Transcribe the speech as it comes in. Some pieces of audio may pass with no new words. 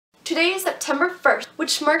Today is September 1st,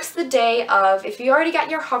 which marks the day of, if you already got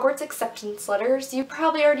your Hogwarts acceptance letters, you've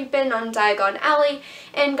probably already been on Diagon Alley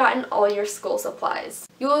and gotten all your school supplies.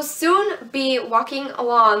 You will soon be walking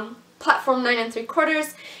along platform 9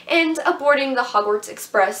 3/4 and aboarding the Hogwarts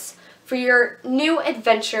Express for your new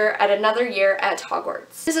adventure at another year at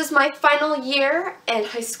Hogwarts. This is my final year at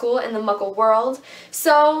high school in the Muggle world,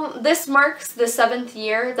 so this marks the 7th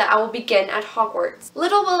year that I will begin at Hogwarts.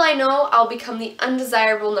 Little will I know I'll become the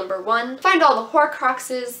undesirable #1, find all the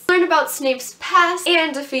Horcruxes, learn about Snape's past,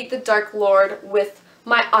 and defeat the Dark Lord with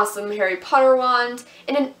my awesome Harry Potter wand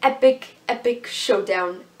in an epic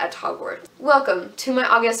showdown at Hogwarts. Welcome to my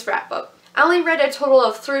August wrap-up. I only read a total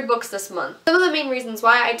of 3 books this month. Some of the main reasons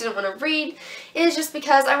why I didn't want to read is just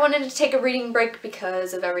because I wanted to take a reading break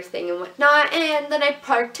because of everything and whatnot, and then I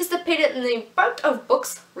participated in the Bout of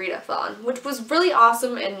Books readathon, which was really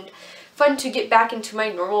awesome and fun to get back into my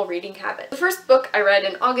normal reading habit. The first book I read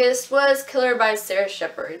in August was Killer by Sarah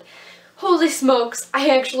Shepard. Holy smokes, I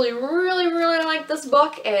actually really liked this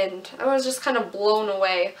book and I was just kind of blown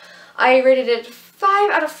away. I rated it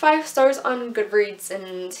 5 out of 5 stars on Goodreads,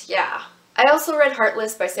 and yeah. I also read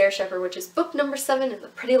Heartless by Sarah Shepard, which is book number 7 in the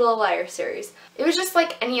Pretty Little Liars series. It was just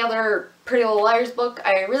like any other Pretty Little Liars book.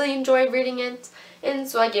 I really enjoyed reading it, and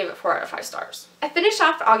so I gave it 4 out of 5 stars. I finished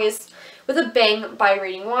off August with a bang by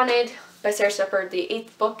reading Wanted by Sarah Shepard, the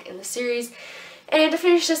 8th book in the series, and I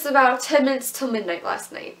finished this about 10 minutes till midnight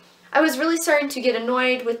last night. I was really starting to get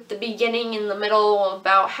annoyed with the beginning and the middle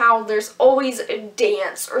about how there's always a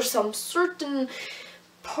dance or some certain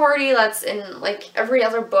party that's in like every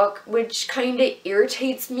other book, which kind of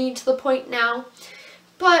irritates me to the point now.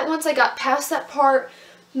 But once I got past that part,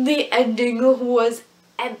 the ending was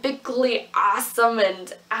epically awesome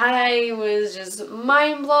and I was just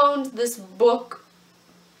mind blown. This book,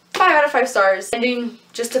 5 out of 5 stars. Ending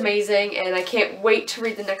just amazing, and I can't wait to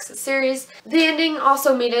read the next in the series. The ending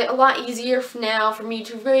also made it a lot easier now for me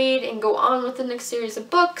to read and go on with the next series of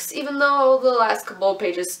books, even though the last couple of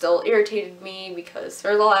pages still irritated me because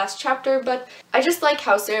they're the last chapter, but I just like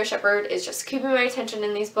how Sarah Shepard is just keeping my attention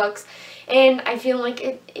in these books, and I feel like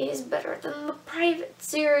it is better than the Private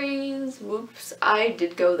series. Whoops, I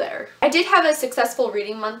did go there. I did have a successful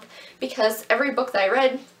reading month because every book that I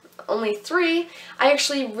read, only 3, I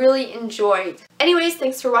actually really enjoyed. Anyways,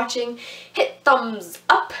 thanks for watching. Hit thumbs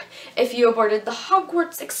up if you aborted the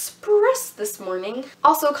Hogwarts Express this morning.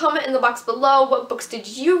 Also, comment in the box below, what books did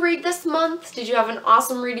you read this month? Did you have an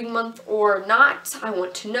awesome reading month or not? I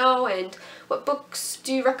want to know. And what books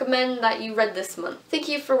do you recommend that you read this month? Thank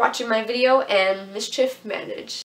you for watching my video, and mischief managed.